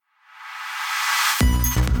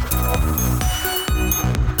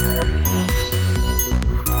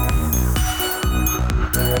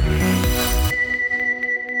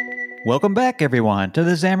Welcome back, everyone, to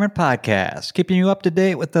the Xamarin Podcast, keeping you up to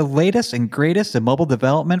date with the latest and greatest in mobile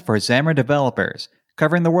development for Xamarin developers,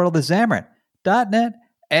 covering the world of Xamarin, .NET,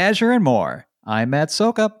 Azure, and more. I'm Matt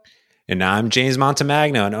Sokup. And I'm James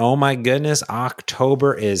Montemagno, and oh my goodness,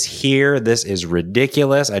 October is here. This is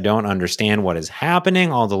ridiculous. I don't understand what is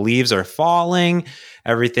happening. All the leaves are falling.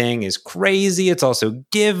 Everything is crazy. It's also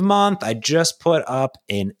Give Month. I just put up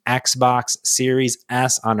an Xbox Series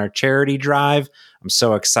S on our charity drive. I'm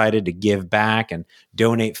so excited to give back and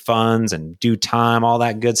donate funds and do time, all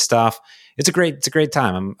that good stuff. It's a great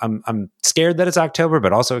time. I'm scared that it's October,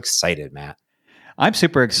 but also excited, Matt. I'm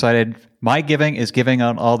super excited. My giving is giving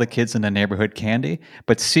out all the kids in the neighborhood candy,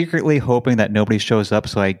 but secretly hoping that nobody shows up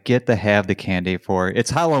so I get to have the candy for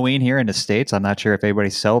it's Halloween here in the States. I'm not sure if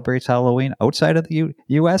everybody celebrates Halloween outside of the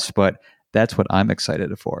US, but that's what I'm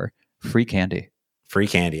excited for. Free candy. Free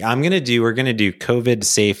candy. We're going to do COVID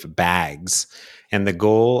safe bags. And the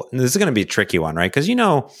goal, and this is going to be a tricky one, right? Because,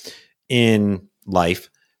 in life,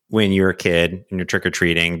 when you're a kid and you're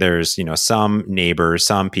trick-or-treating, there's, some neighbors,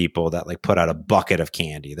 some people that like put out a bucket of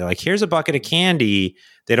candy. They're like, here's a bucket of candy.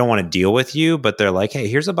 They don't want to deal with you, but they're like, hey,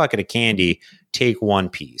 here's a bucket of candy. Take one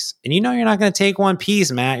piece. And you're not going to take one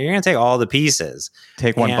piece, Matt. You're going to take all the pieces.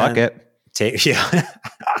 Take one bucket. Yeah.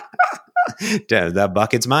 That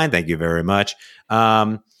bucket's mine. Thank you very much.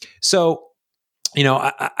 So,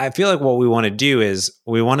 I feel like what we want to do is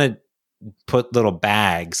we want to put little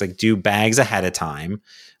bags, like do bags ahead of time,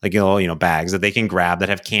 like, bags that they can grab that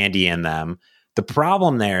have candy in them. The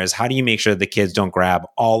problem there is how do you make sure the kids don't grab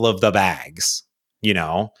all of the bags,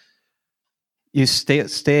 You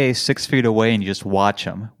stay 6 feet away and you just watch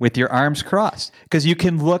them with your arms crossed because you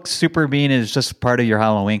can look super mean and it's just part of your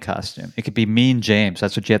Halloween costume. It could be Mean James.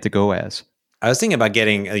 That's what you have to go as. I was thinking about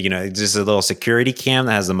getting, just a little security cam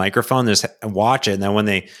that has the microphone. Just watch it, and then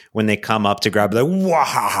when they come up to grab, like, wah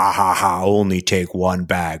ha ha ha ha, only take one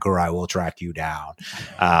bag, or I will track you down.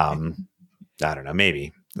 I don't know.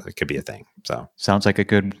 Maybe it could be a thing. So sounds like a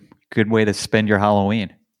good way to spend your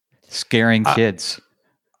Halloween, scaring kids.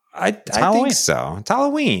 I think so. It's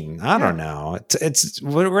Halloween. I don't know.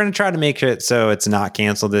 We're going to try to make it so it's not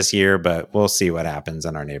canceled this year, but we'll see what happens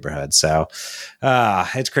in our neighborhood. So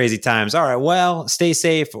it's crazy times. All right. Well, stay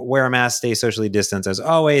safe, wear a mask, stay socially distanced as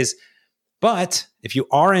always. But if you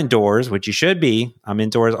are indoors, which you should be, I'm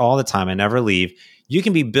indoors all the time. I never leave. You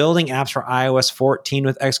can be building apps for iOS 14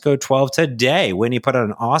 with Xcode 12 today. Whitney put out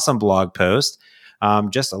an awesome blog post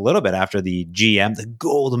just a little bit after the GM, the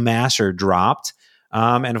Gold Master, dropped.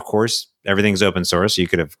 And of course, everything's open source. So you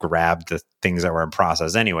could have grabbed the things that were in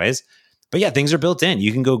process anyways. But yeah, things are built in.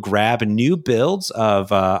 You can go grab new builds of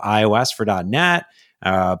iOS for .NET,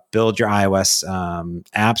 build your iOS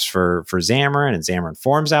apps for Xamarin and Xamarin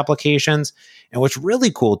Forms applications. And what's really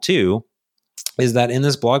cool too is that in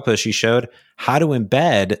this blog post, she showed how to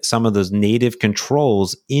embed some of those native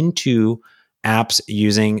controls into apps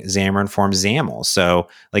using Xamarin Forms XAML. So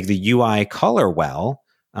like the UI color well,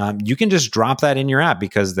 you can just drop that in your app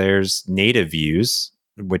because there's native views,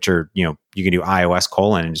 which are, you can do iOS :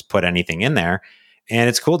 and just put anything in there. And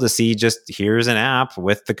it's cool to see just here's an app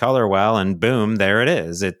with the color well and boom, there it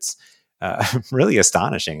is. It's really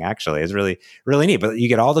astonishing, actually. It's really, really neat. But you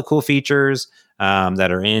get all the cool features that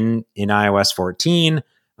are in iOS 14.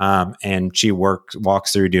 And she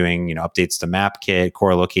walks through doing, updates to MapKit,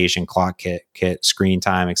 core location, clock kit, screen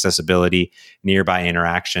time, accessibility, nearby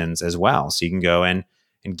interactions as well. So you can go in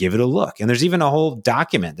and give it a look. And there's even a whole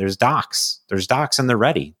document. There's docs and they're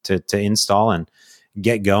ready to install and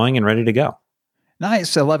get going and ready to go.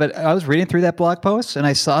 Nice. I love it. I was reading through that blog post and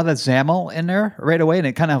I saw the XAML in there right away. And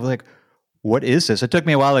it kind of like, what is this? It took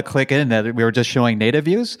me a while to click in that we were just showing native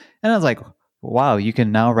views. And I was like, wow, you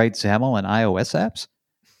can now write XAML in iOS apps?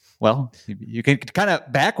 Well, you can kind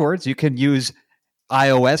of backwards. You can use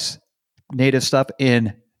iOS native stuff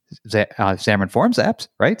in Xamarin Forms apps,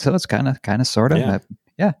 right? So it's kind of sort of.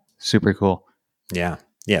 Yeah, super cool. Yeah.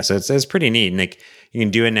 So it's pretty neat. And like you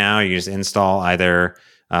can do it now. You just install either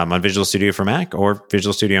on Visual Studio for Mac or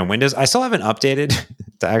Visual Studio on Windows. I still haven't updated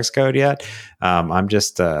to Xcode yet. I'm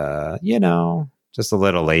just just a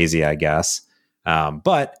little lazy, I guess.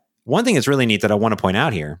 But one thing that's really neat that I want to point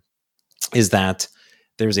out here is that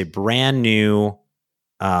there's a brand new.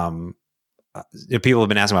 People have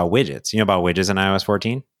been asking about widgets. You know about widgets in iOS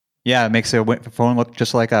 14? Yeah, it makes a phone look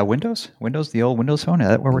just like Windows. The old Windows phone. Is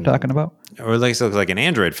that what we're talking about? Or it looks like an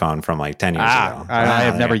Android phone from like 10 years ago. I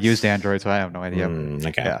have never used Android, so I have no idea.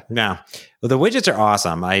 Okay. Yeah. Now, the widgets are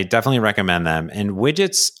awesome. I definitely recommend them. And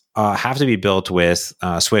widgets have to be built with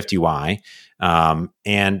Swift UI.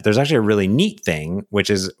 And there's actually a really neat thing,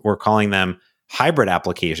 which is we're calling them hybrid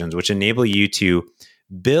applications, which enable you to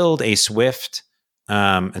build a Swift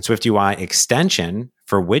and Swift UI extension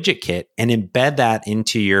for WidgetKit and embed that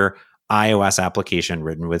into your iOS application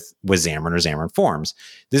written with Xamarin or Xamarin Forms.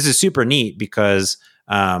 This is super neat because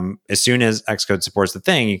as soon as Xcode supports the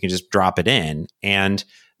thing, you can just drop it in. And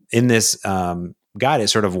in this guide, it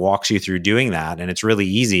sort of walks you through doing that. And it's really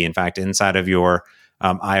easy. In fact, inside of your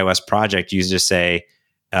iOS project, you just say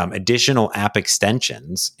additional app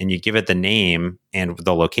extensions, and you give it the name and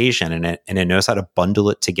the location, and it knows how to bundle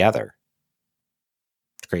it together.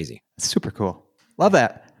 It's crazy. It's super cool. Love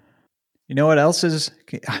that. You know what else is?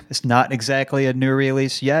 It's not exactly a new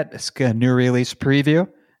release yet. It's a new release preview.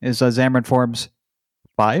 Is Xamarin Forms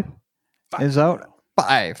 5 is out.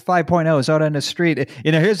 5.0 is out on the street.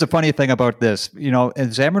 Here's the funny thing about this. In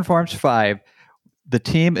Xamarin Forms 5, the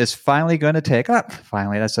team is finally going to take,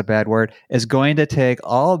 finally, that's a bad word, is going to take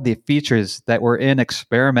all the features that were in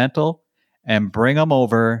experimental and bring them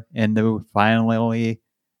over into finally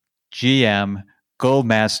GM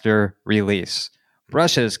Goldmaster release.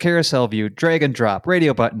 Brushes, carousel view, drag and drop,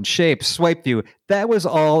 radio button, shape, swipe view. That was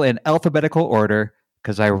all in alphabetical order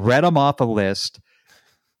because I read them off a list.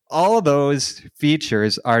 All of those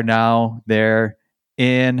features are now there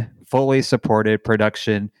in fully supported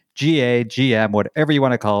production, GA, GM, whatever you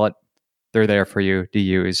want to call it. They're there for you to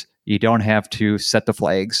use. You don't have to set the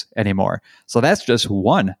flags anymore. So that's just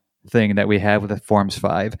one thing that we have with the Forms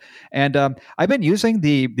 5. And I've been using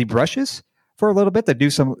the brushes for a little bit to do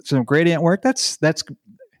some gradient work. That's it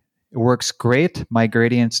works great. My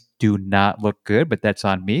gradients do not look good, but that's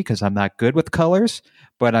on me because I'm not good with colors.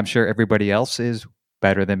 But I'm sure everybody else is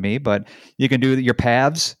better than me. But you can do your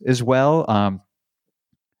paths as well.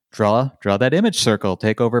 Draw that image circle.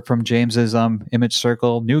 Take over from James's image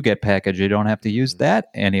circle NuGet package. You don't have to use that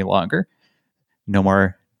any longer. No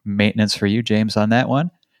more maintenance for you, James, on that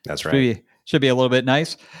one. That's right. Should be a little bit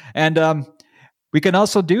nice. And we can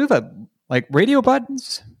also do the radio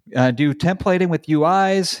buttons, do templating with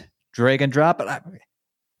UIs, drag and drop.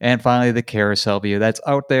 And finally, the carousel view. That's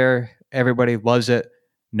out there. Everybody loves it,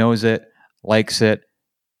 knows it, likes it.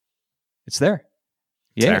 It's there.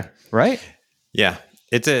 Yeah, right? Yeah.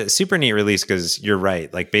 It's a super neat release because you're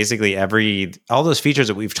right. Like basically all those features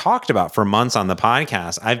that we've talked about for months on the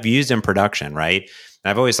podcast, I've used in production, right?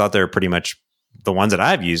 I've always thought they're pretty much the ones that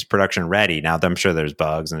I've used production ready. Now, I'm sure there's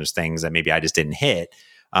bugs and there's things that maybe I just didn't hit.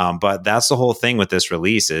 But that's the whole thing with this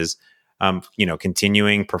release is,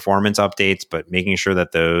 continuing performance updates, but making sure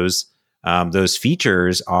that those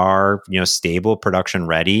features are, stable, production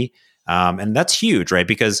ready. And that's huge, right?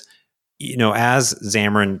 Because, as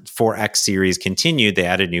Xamarin 4X series continued, they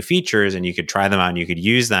added new features and you could try them out and you could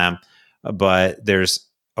use them. But there's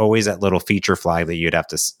always that little feature flag that you'd have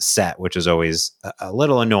to set, which is always a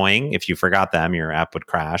little annoying. If you forgot them, your app would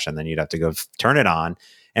crash and then you'd have to go turn it on.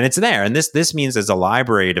 And it's there. And this means as a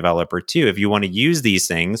library developer too, if you want to use these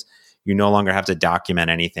things, you no longer have to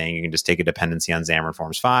document anything. You can just take a dependency on Xamarin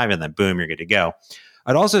Forms 5 and then boom, you're good to go.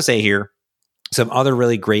 I'd also say here, some other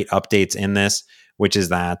really great updates in this, which is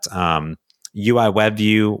that UI Web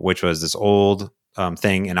View, which was this old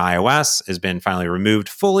thing in iOS, has been finally removed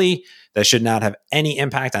fully. That should not have any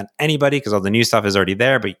impact on anybody because all the new stuff is already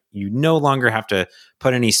there, but you no longer have to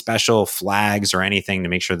put any special flags or anything to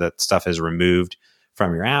make sure that stuff is removed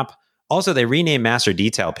from your app. Also, they renamed Master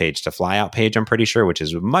Detail Page to Flyout Page, I'm pretty sure, which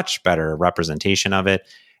is a much better representation of it.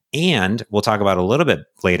 And we'll talk about a little bit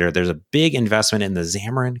later, there's a big investment in the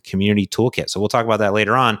Xamarin Community Toolkit. So we'll talk about that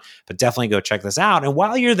later on, but definitely go check this out. And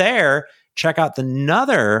while you're there, check out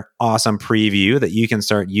another awesome preview that you can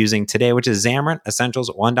start using today, which is Xamarin Essentials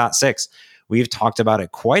 1.6. We've talked about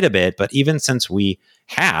it quite a bit, but even since the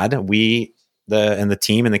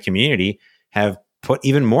team and the community have put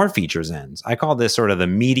even more features in. I call this sort of the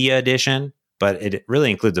media edition, but it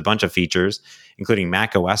really includes a bunch of features, including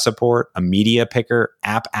Mac OS support, a media picker,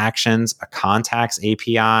 app actions, a contacts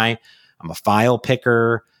API, a file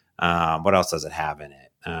picker. What else does it have in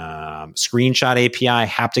it? Screenshot API,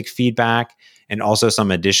 haptic feedback, and also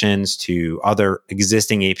some additions to other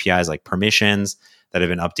existing APIs like permissions that have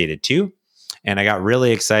been updated too. And I got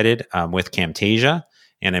really excited with Camtasia,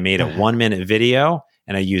 and I made a 1-minute video,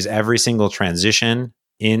 and I use every single transition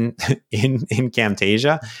in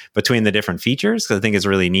Camtasia between the different features, because I think it's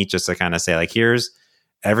really neat just to kind of say, like, here's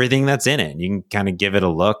everything that's in it. You can kind of give it a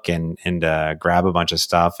look and grab a bunch of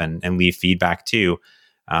stuff and leave feedback too.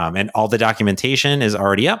 And all the documentation is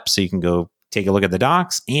already up, so you can go take a look at the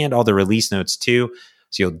docs and all the release notes too.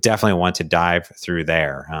 So you'll definitely want to dive through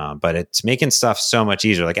there. But it's making stuff so much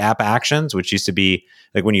easier. Like app actions, which used to be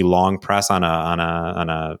like when you long press on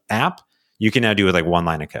a app, you can now do it like one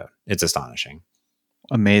line of code. It's astonishing.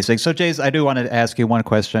 Amazing. So, Jays, I do want to ask you one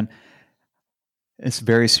question. It's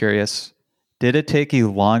very serious. Did it take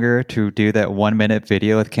you longer to do that 1 minute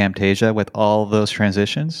video with Camtasia with all those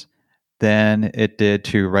transitions than it did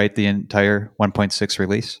to write the entire 1.6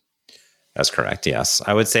 release? That's correct. Yes.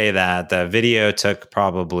 I would say that the video took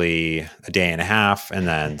probably a day and a half. And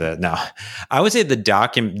then I would say the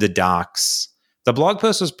docs, the blog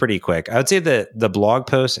post was pretty quick. I would say that the blog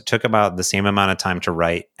post took about the same amount of time to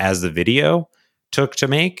write as the video took to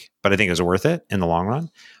make, but I think it was worth it in the long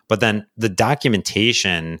run. But then the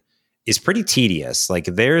documentation is pretty tedious. Like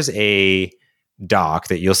there's a doc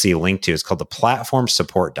that you'll see linked to. It's called the Platform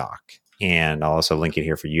Support Doc. And I'll also link it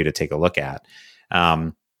here for you to take a look at.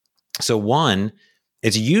 So one,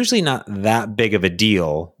 it's usually not that big of a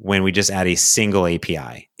deal when we just add a single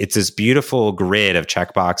API. It's this beautiful grid of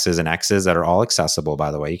checkboxes and X's that are all accessible,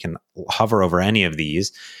 by the way. You can hover over any of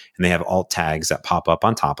these, and they have alt tags that pop up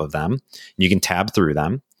on top of them. You can tab through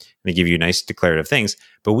them, and they give you nice declarative things.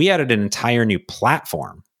 But we added an entire new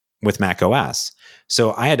platform with Mac OS.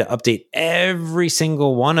 So I had to update every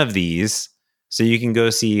single one of these so you can go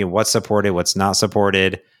see what's supported, what's not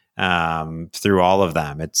supported through all of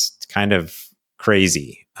them. It's kind of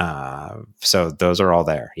crazy. So those are all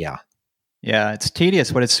there. Yeah. Yeah, it's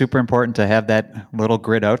tedious, but it's super important to have that little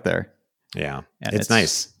grid out there. Yeah, and it's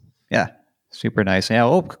nice. Yeah, super nice. Yeah,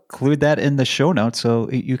 we'll include that in the show notes so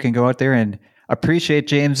you can go out there and appreciate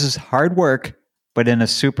James's hard work, but in a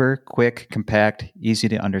super quick, compact, easy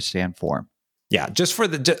to understand form. Yeah, just for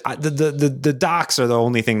the docs are the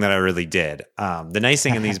only thing that I really did. The nice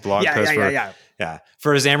thing in these blog posts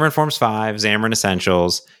for Xamarin Forms 5, Xamarin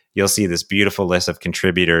Essentials, you'll see this beautiful list of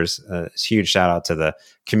contributors. Huge shout out to the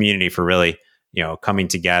community for really, coming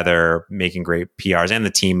together, making great PRs, and the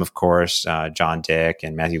team, of course, John Dick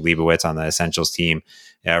and Matthew Leibowitz on the Essentials team,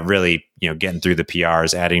 really, getting through the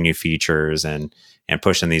PRs, adding new features and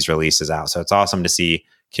pushing these releases out. So it's awesome to see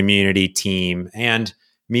community, team, and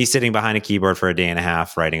me sitting behind a keyboard for a day and a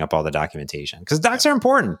half, writing up all the documentation, because docs are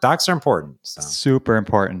important. So. Super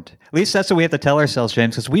important. At least that's what we have to tell ourselves,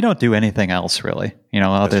 James, because we don't do anything else really,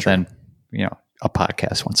 other than, a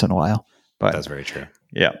podcast once in a while. But that's very true.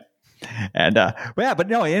 Yeah. And, but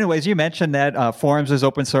no, anyways, you mentioned that Forms is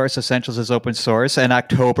open source, Essentials is open source, and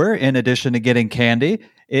October, in addition to getting candy,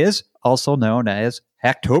 is also known as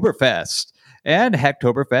Hacktoberfest. And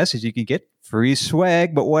Hacktoberfest is you can get free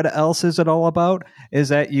swag, but what else is it all about? Is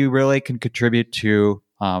that you really can contribute to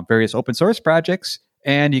various open source projects,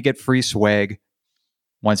 and you get free swag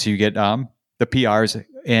once you get the PRs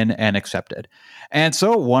in and accepted. And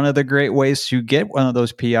so one of the great ways to get one of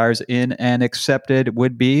those PRs in and accepted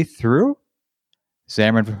would be through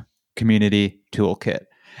Xamarin Community Toolkit.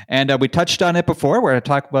 And we touched on it before. We're going to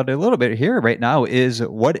talk about it a little bit here right now.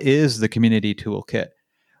 What is the Community Toolkit?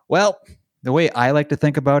 Well, the way I like to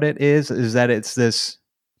think about it is that it's this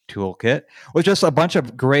toolkit with just a bunch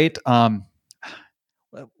of great,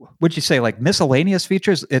 would you say, like miscellaneous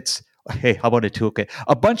features? Hey, how about a toolkit?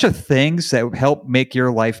 A bunch of things that help make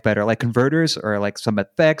your life better, like converters or like some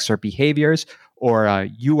effects or behaviors or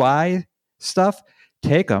UI stuff.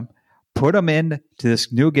 Take them, put them into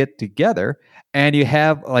this NuGet together, and you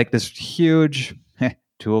have like this huge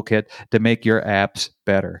toolkit to make your apps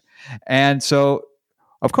better. And so,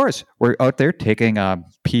 of course, we're out there taking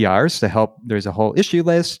PRs to help. There's a whole issue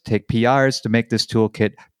list. Take PRs to make this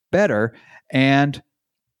toolkit better and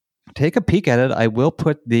take a peek at it. I will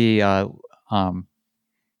put the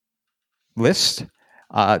list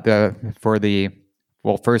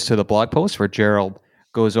first to the blog post where Gerald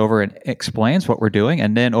goes over and explains what we're doing,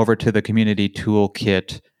 and then over to the Community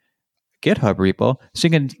Toolkit GitHub repo, so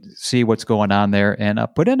you can see what's going on there and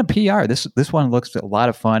put in a PR. This one looks a lot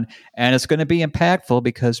of fun, and it's going to be impactful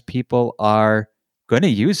because people are going to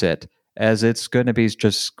use it, as it's going to be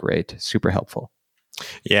just great, super helpful.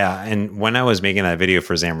 Yeah, and when I was making that video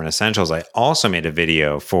for Xamarin Essentials, I also made a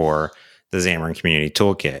video for the Xamarin Community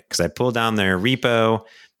Toolkit because I pulled down their repo.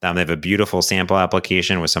 They have a beautiful sample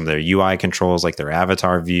application with some of their UI controls, like their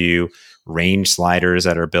avatar view, range sliders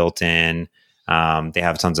that are built in. They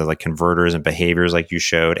have tons of like converters and behaviors like you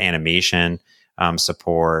showed, animation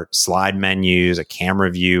support, slide menus, a camera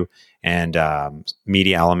view, and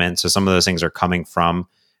media elements. So some of those things are coming from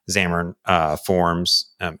Xamarin Forms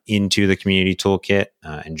into the Community Toolkit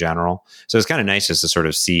in general. So it's kind of nice just to sort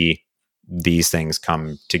of see these things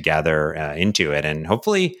come together into it, and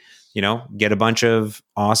hopefully, get a bunch of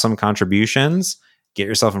awesome contributions, get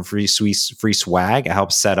yourself some free swag. It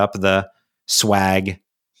helps set up the swag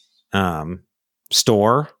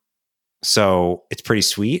store. So it's pretty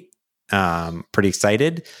sweet. Pretty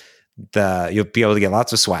excited. You'll be able to get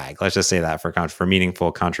lots of swag. Let's just say that for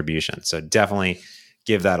meaningful contributions. So definitely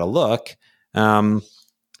give that a look.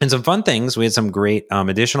 And some fun things. We had some great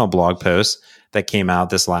additional blog posts that came out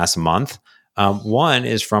this last month. One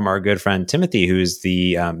is from our good friend Timothy, who's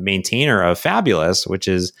the maintainer of Fabulous, which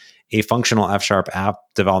is a functional F# app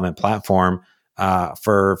development platform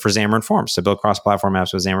for Xamarin Forms, to build cross-platform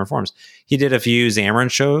apps with Xamarin Forms. He did a few Xamarin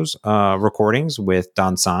shows, recordings with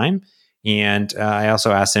Don Syme, and I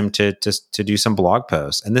also asked him to do some blog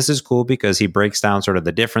posts. And this is cool because he breaks down sort of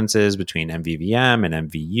the differences between MVVM and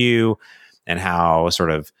MVU, and how sort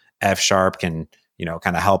of F# can,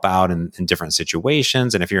 kind of help out in different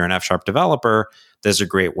situations. And if you're an F# developer, this is a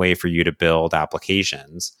great way for you to build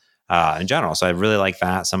applications in general. So I really like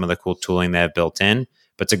that, some of the cool tooling they have built in.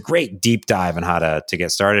 But it's a great deep dive on how to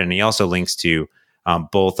get started. And he also links to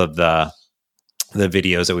both of the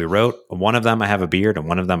videos that we wrote. One of them I have a beard, and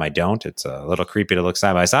one of them I don't. It's a little creepy to look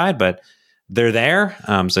side by side, but they're there.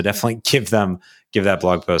 So definitely give that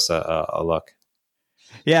blog post a look.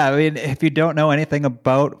 Yeah, I mean, if you don't know anything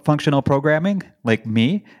about functional programming, like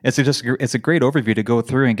me, it's a great overview to go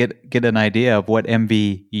through and get an idea of what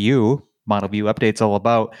MVU, Model View Update's, all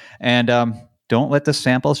about. And don't let the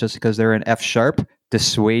samples, just because they're in F#,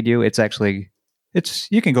 dissuade you.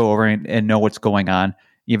 You can go over and know what's going on,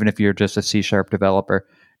 even if you're just a C# developer,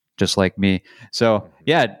 just like me. So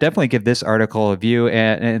yeah, definitely give this article a view.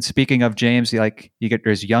 And speaking of James,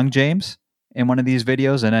 there's young James in one of these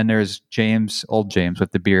videos, and then there's old James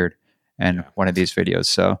with the beard in one of these videos.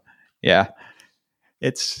 So yeah,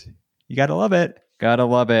 you gotta love it.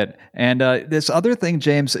 And this other thing,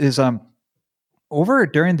 James, is over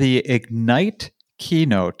during the Ignite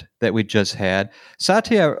keynote that we just had,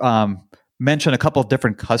 Satya mentioned a couple of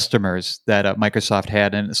different customers that Microsoft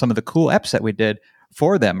had, and some of the cool apps that we did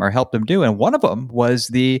for them or helped them do. And one of them was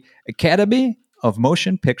the Academy of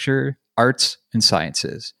Motion Picture Arts and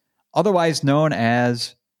Sciences, otherwise known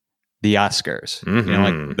as the Oscars,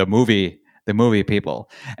 like the movie people.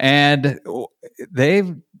 And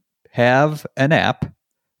they have an app,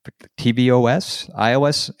 tvOS,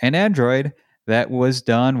 iOS, and Android, that was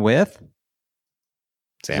done with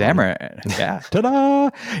Xamarin. Yeah.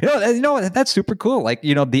 Ta-da! That's super cool. Like,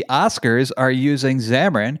 the Oscars are using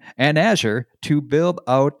Xamarin and Azure to build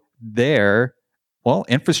out their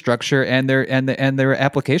infrastructure and their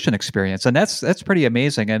application experience. And that's pretty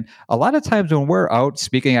amazing. And a lot of times when we're out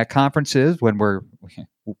speaking at conferences, we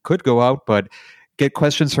could go out, but get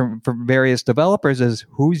questions from various developers is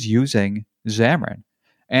who's using Xamarin.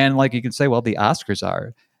 And like you can say, well, the Oscars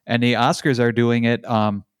are. And the Oscars are doing it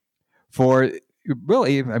for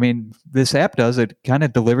really, I mean, this app it kind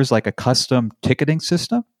of delivers like a custom ticketing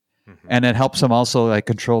system. And it helps them also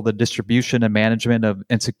control the distribution and management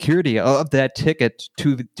and security of that ticket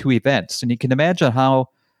to events. And you can imagine how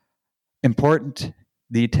important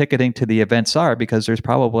the ticketing to the events are, because there's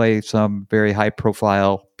probably some very high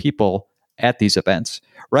profile people at these events,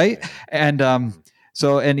 right? And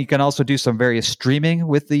and you can also do some various streaming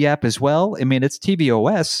with the app as well. I mean, it's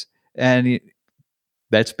tvOS, and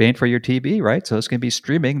that's made for your TV, right? So it's going to be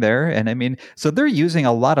streaming there. And I mean, so they're using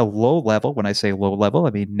a lot of low level, when I say low level, I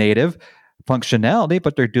mean native functionality,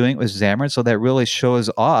 but they're doing it with Xamarin. So that really shows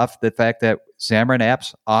off the fact that Xamarin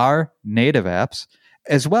apps are native apps,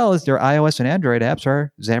 as well as their iOS and Android apps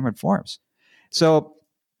are Xamarin Forms. So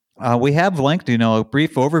we have linked, a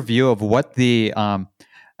brief overview of what the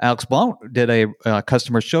Alex Blount did a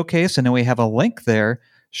customer showcase, and then we have a link there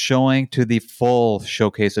showing to the full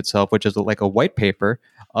showcase itself, which is like a white paper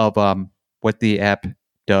of what the app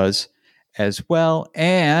does as well.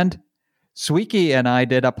 And Sweeky and I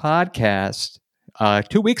did a podcast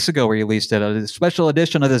 2 weeks ago. We released it, a special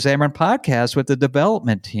edition of the Xamarin podcast with the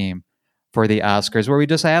development team for the Oscars, where we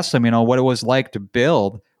just asked them, what it was like to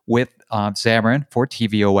build with Xamarin for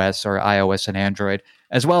tvOS or iOS and Android,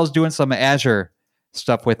 as well as doing some Azure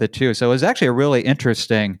stuff with it too. So it was actually a really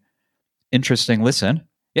interesting listen.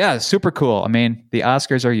 Yeah, super cool. I mean, the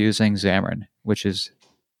Oscars are using Xamarin, which is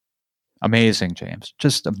amazing, James.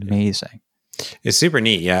 Just amazing. It's super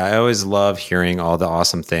neat. Yeah, I always love hearing all the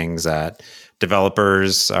awesome things that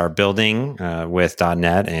developers are building with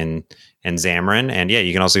 .NET and Xamarin. And yeah,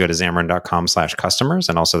 you can also go to xamarin.com/customers.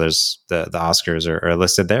 And also there's the Oscars are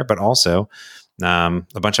listed there, but also a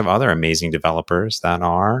bunch of other amazing developers that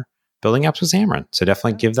are building apps with Xamarin. So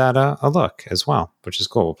definitely give that a look as well, which is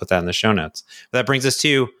cool. We'll put that in the show notes. But that brings us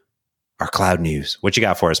to our cloud news. What you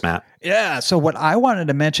got for us, Matt? Yeah. So what I wanted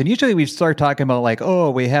to mention, usually we start talking about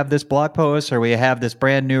we have this blog post or we have this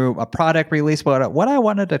brand new product release. But what I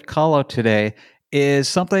wanted to call out today is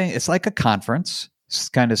something, it's like a conference,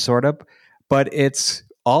 kind of, sort of, but it's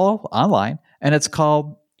all online, and it's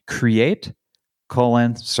called Create: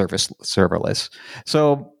 Serverless.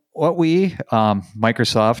 So what we,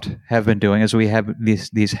 Microsoft, have been doing is we have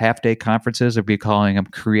these half-day conferences, or we calling them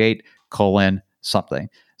Create something.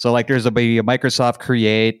 So like there's a Microsoft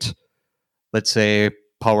Create, let's say,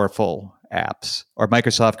 powerful apps, or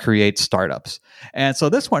Microsoft Create startups. And so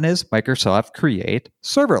this one is Microsoft Create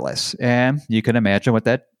serverless. And you can imagine what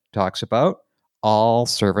that talks about, all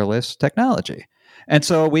serverless technology. And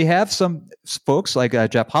so we have some folks like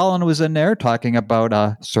Jeff Holland was in there talking about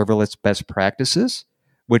serverless best practices,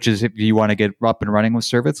 which is if you want to get up and running with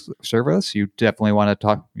serverless, you definitely want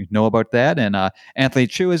to know about that. And Anthony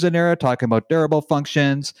Chu is in there talking about durable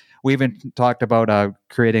functions. We even talked about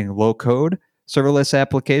creating low-code serverless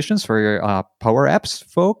applications for your Power Apps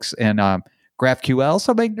folks and GraphQL.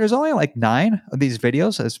 So there's only like 9 of these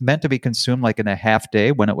videos. It's meant to be consumed like in a half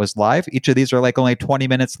day when it was live. Each of these are like only 20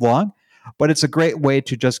 minutes long, but it's a great way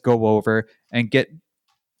to just go over and get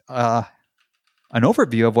an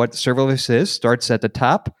overview of what serverless is. Starts at the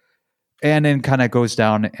top and then kind of goes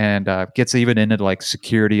down and gets even into like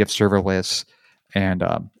security of serverless and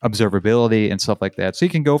observability and stuff like that. So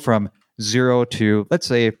you can go from 0 to, let's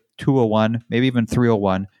say, 201, maybe even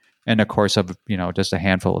 301 in the course of, just a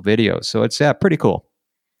handful of videos. So it's pretty cool.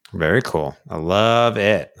 Very cool. I love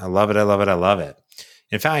it. I love it.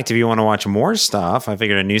 In fact, if you want to watch more stuff, I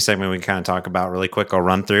figured a new segment we can kind of talk about really quick. I'll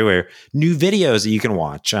run through are new videos that you can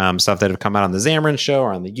watch, stuff that have come out on the Xamarin Show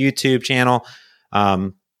or on the YouTube channel.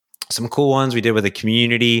 Some cool ones we did with the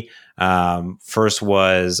community. First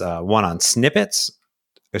was one on snippets.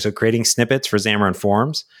 So creating snippets for Xamarin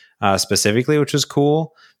Forms specifically, which was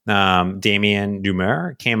cool. Damien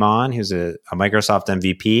Dumer came on, who's a Microsoft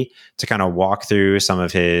MVP, to kind of walk through some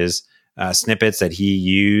of his snippets that he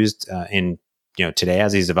used in today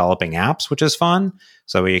as he's developing apps, which is fun.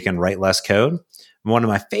 So you can write less code. One of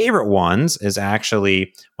my favorite ones is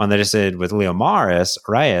actually one that I just did with Leo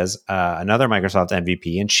Reyes, another Microsoft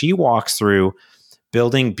MVP, and she walks through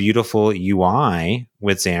building beautiful UI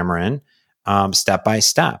with Xamarin step by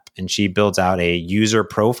step, and she builds out a user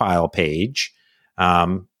profile page.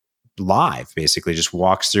 Live, basically just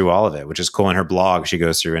walks through all of it, which is cool. In her blog, she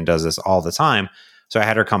goes through and does this all the time. So I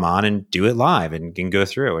had her come on and do it live and go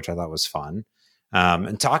through it, which I thought was fun.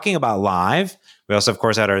 And talking about live, we also, of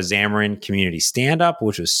course, had our Xamarin community stand-up,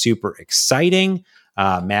 which was super exciting.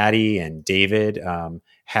 Maddie and David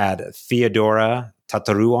had Theodora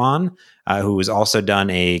Tataru on, who has also done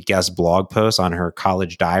a guest blog post on her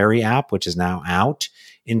College Diary app, which is now out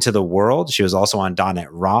into the world. She was also on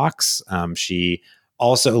 .NET Rocks. She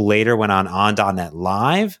also later went on .NET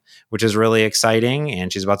Live, which is really exciting.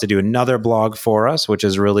 And she's about to do another blog for us, which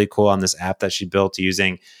is really cool, on this app that she built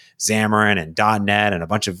using Xamarin and .NET and a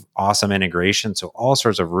bunch of awesome integrations. So all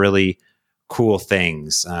sorts of really cool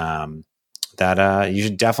things that you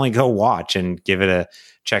should definitely go watch and give it a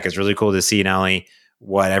check. It's really cool to see not only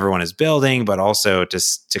what everyone is building, but also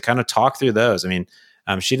to kind of talk through those. I mean,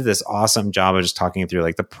 she did this awesome job of just talking through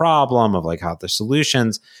like the problem of like how the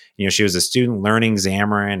solutions, she was a student learning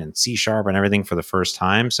Xamarin and C# and everything for the first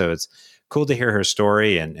time. So it's cool to hear her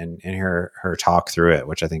story and hear her talk through it,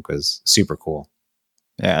 which I think was super cool.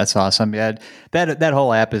 Yeah, that's awesome. Yeah, that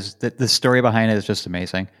whole app is, the story behind it is just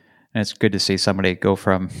amazing. And it's good to see somebody go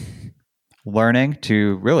from learning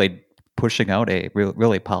to really pushing out a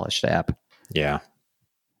really polished app. Yeah.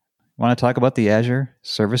 Want to talk about the Azure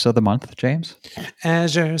Service of the Month, James?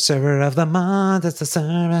 Azure Server of the Month. It's the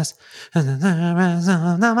service of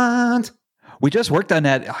the month. We just worked on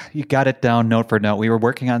that. You got it down note for note. We were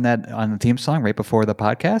working on that on the theme song right before the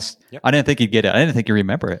podcast. Yep. I didn't think you'd get it. I didn't think you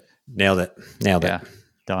remember it. Nailed it.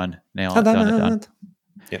 Done. Done.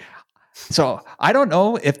 Yep. So I don't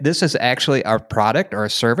know if this is actually our product or a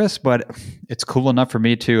service, but it's cool enough for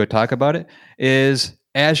me to talk about it, is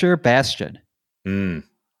Azure Bastion.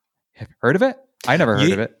 Have you heard of it? I never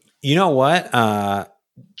heard of it. You know what?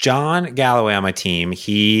 John Galloway on my team,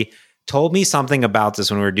 he told me something about this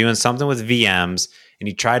when we were doing something with VMs, and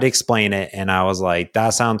he tried to explain it, and I was like,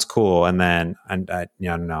 that sounds cool. And then,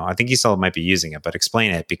 no, I think he still might be using it, but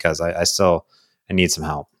explain it, because I need some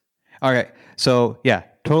help. All right. So yeah,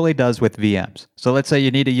 totally does with VMs. So let's say you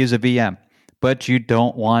need to use a VM, but you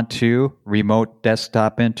don't want to remote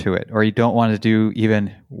desktop into it, or you don't want to do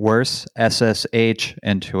even worse, SSH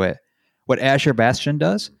into it. What Azure Bastion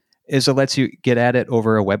does is it lets you get at it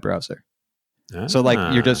over a web browser. So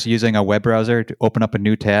like you're just using a web browser to open up a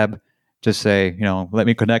new tab, just say, let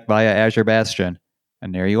me connect via Azure Bastion.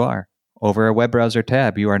 And there you are. Over a web browser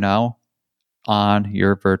tab, you are now on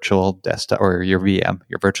your virtual desktop or your VM,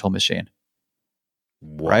 your virtual machine.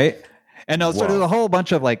 Whoa. Right? And so there's a whole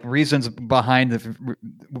bunch of like reasons behind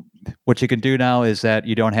what you can do now is that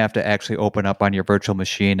you don't have to actually open up on your virtual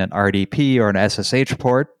machine an RDP or an SSH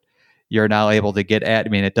port. you're now able to get at. I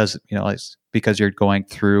mean, it does, it's because you're going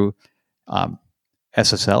through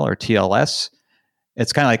SSL or TLS.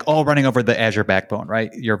 It's kind of like all running over the Azure backbone,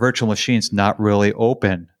 right? Your virtual machine's not really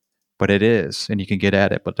open, but it is, and you can get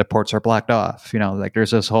at it, but the ports are blocked off. Like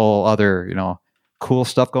there's this whole other, cool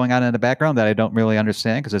stuff going on in the background that I don't really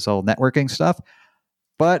understand because it's all networking stuff.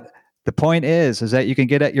 But the point is that you can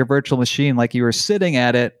get at your virtual machine like you were sitting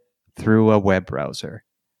at it through a web browser.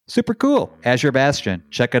 Super cool. Azure Bastion.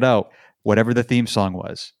 Check it out. Whatever the theme song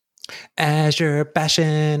was. Azure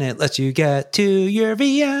Bastion. It lets you get to your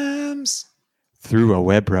VMs through a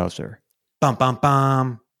web browser. Bum, bum,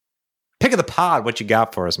 bum. Pick of the pod. What you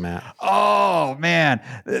got for us, Matt? Oh, man.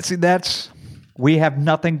 See, we have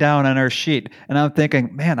nothing down on our sheet. And I'm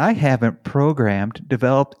thinking, man, I haven't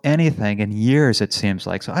developed anything in years, it seems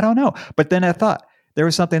like. So I don't know. But then I thought there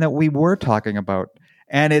was something that we were talking about.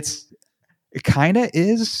 And it kind of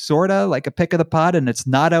is sort of like a pick of the pod, and it's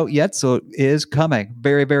not out yet. So it is coming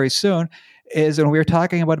very, very soon. And we were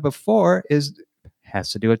talking about it before, has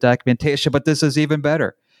to do with documentation, but this is even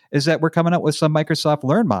better, is that we're coming up with some Microsoft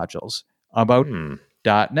Learn modules about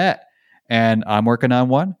 .NET. And I'm working on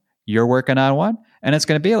one. You're working on one. And it's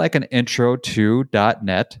going to be like an intro to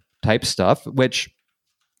 .NET type stuff, which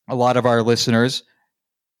a lot of our listeners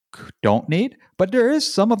don't need. But there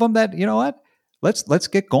is some of them that, you know what? Let's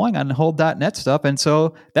get going on the whole .NET stuff. And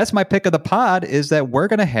so that's my pick of the pod, is that we're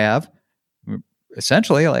going to have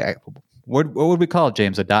essentially, like, what would we call it,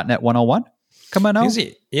 James? A .NET 101 coming out?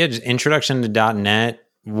 Yeah, just introduction to .NET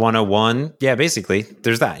 101. Yeah, basically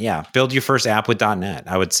there's that. Yeah. Build your first app with .NET,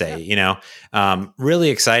 I would say. Really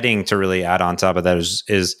exciting to really add on top of that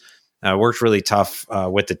is worked really tough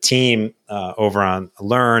with the team over on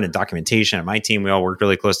Learn and documentation. And my team, we all worked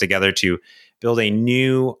really close together to build a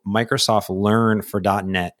new Microsoft Learn for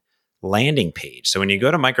 .NET landing page. So when you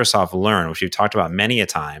go to Microsoft Learn, which we've talked about many a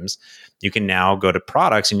times, you can now go to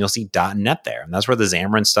products and you'll see .NET there. And that's where the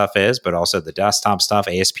Xamarin stuff is, but also the desktop stuff,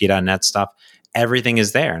 ASP.NET stuff, everything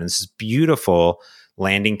is there. And this is beautiful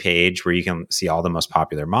landing page where you can see all the most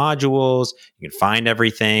popular modules. You can find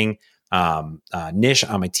everything. Nish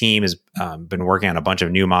on my team has been working on a bunch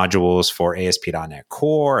of new modules for ASP.NET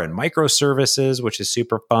Core and microservices, which is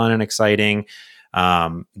super fun and exciting.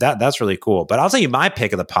 That's really cool. But I'll tell you my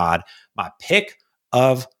pick of the pod. My pick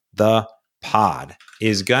of the pod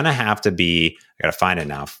is going to have to be, I got to find it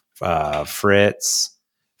now, Fritz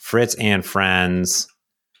and Friends,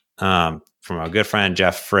 from a good friend,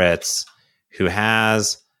 Jeff Fritz, who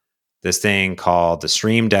has this thing called the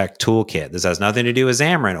Stream Deck Toolkit. This has nothing to do with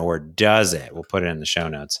Xamarin, or does it? We'll put it in the show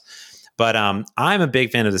notes. But I'm a big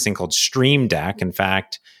fan of this thing called Stream Deck. In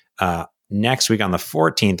fact, next week on the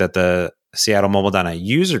 14th at the Seattle Mobile.NET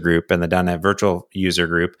user group and the .NET virtual user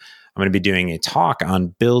group, I'm going to be doing a talk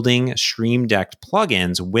on building Stream Deck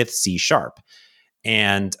plugins with C#.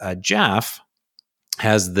 And Jeff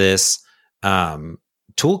has this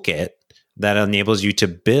toolkit that enables you to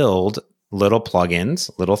build little plugins,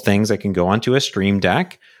 little things that can go onto a Stream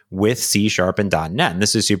Deck with C# and .NET. And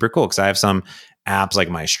this is super cool because I have some apps like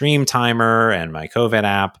my Stream Timer and my COVID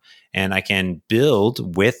app, and I can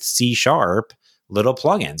build with C# little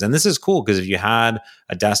plugins. And this is cool because if you had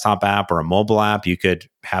a desktop app or a mobile app, you could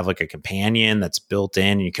have like a companion that's built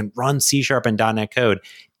in, and you can run C# and .NET code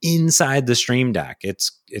inside the Stream Deck.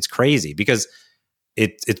 It's crazy because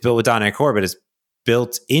it's built with .NET Core, but it's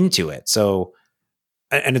built into it. So,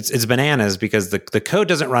 and it's bananas because the code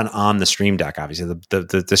doesn't run on the Stream Deck. Obviously,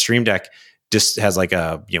 the Stream Deck just has like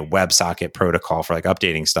a WebSocket protocol for like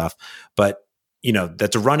updating stuff, but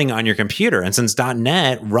that's running on your computer. And since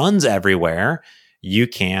 .NET runs everywhere, you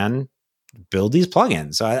can build these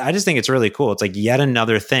plugins. So I just think it's really cool. It's like yet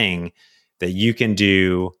another thing that you can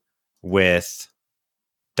do with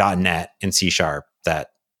 .NET and C# that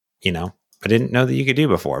I didn't know that you could do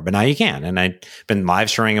before, but now you can. And I've been live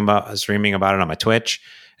streaming about it on my Twitch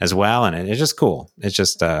as well. And it's just cool. It's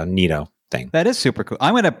just a neato thing. That is super cool.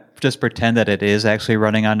 I'm going to just pretend that it is actually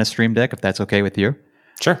running on the Stream Deck, if that's okay with you.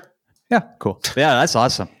 Sure. Yeah, cool. Yeah, that's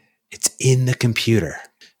awesome. It's in the computer.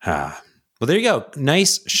 Well, there you go.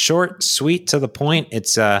 Nice, short, sweet, to the point.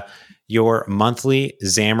 It's your monthly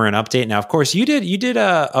Xamarin update. Now, of course, you did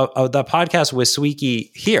the podcast with Sweeky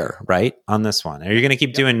here, right? On this one. Are you going to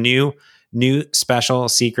keep doing new special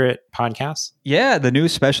secret podcasts? Yeah, the new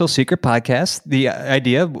special secret podcast. The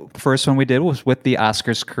idea, first one we did was with the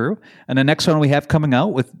Oscars crew, and the next one we have coming out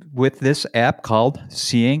with this app called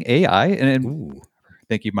Seeing AI. And I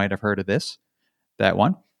think you might have heard of that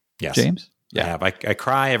one. Yes, James. Yeah, I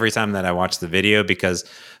cry every time that I watch the video because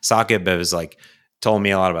Sakib is like told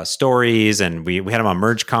me a lot about stories, and we had him on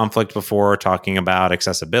Merge Conflict before, talking about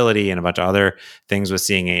accessibility and a bunch of other things with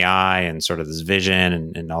Seeing AI and sort of this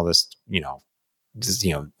vision and all this,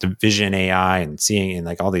 the vision AI and seeing and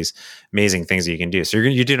like all these amazing things that you can do. So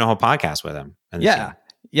you're doing a whole podcast with him.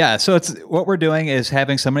 Yeah. So it's what we're doing is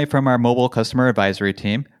having somebody from our mobile customer advisory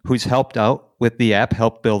team who's helped out with the app,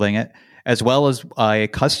 helped building it, as well as a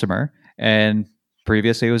customer. And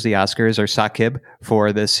previously it was the Oscars or Saqib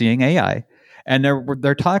for the Seeing AI. And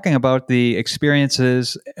they're talking about the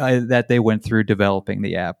experiences that they went through developing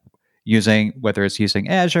the app, whether it's using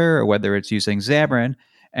Azure or whether it's using Xamarin,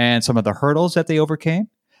 and some of the hurdles that they overcame,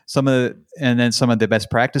 and then some of the best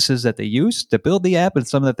practices that they used to build the app, and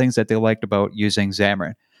some of the things that they liked about using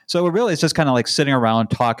Xamarin. So it really is just kind of like sitting around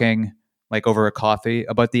talking like over a coffee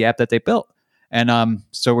about the app that they built. And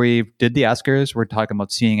so we did the Oscars. We're talking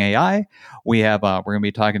about Seeing AI. We're going to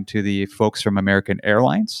be talking to the folks from American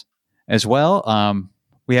Airlines as well.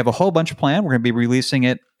 We have a whole bunch planned. We're going to be releasing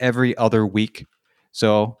it every other week.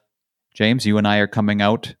 So, James, you and I are coming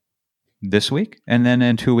out this week, and then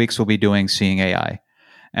in 2 weeks we'll be doing Seeing AI.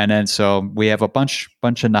 And then so we have a bunch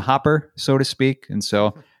in the hopper, so to speak. And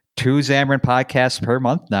so 2 Xamarin podcasts per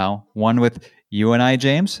month now, one with you and I,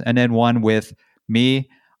 James, and then one with me,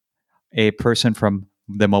 a person from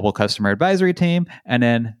the mobile customer advisory team, and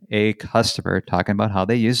then a customer talking about how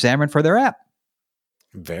they use Xamarin for their app.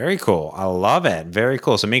 Very cool. I love it. Very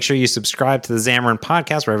cool. So make sure you subscribe to the Xamarin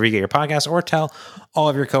podcast, wherever you get your podcast, or tell all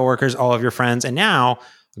of your coworkers, all of your friends. And now,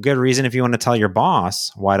 a good reason if you want to tell your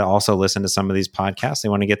boss why to also listen to some of these podcasts. They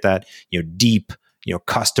want to get that, deep,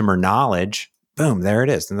 customer knowledge. Boom, there it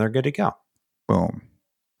is. And they're good to go. Boom.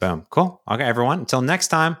 Cool. Okay, everyone. Until next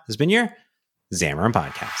time, this has been your Xamarin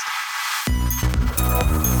Podcast.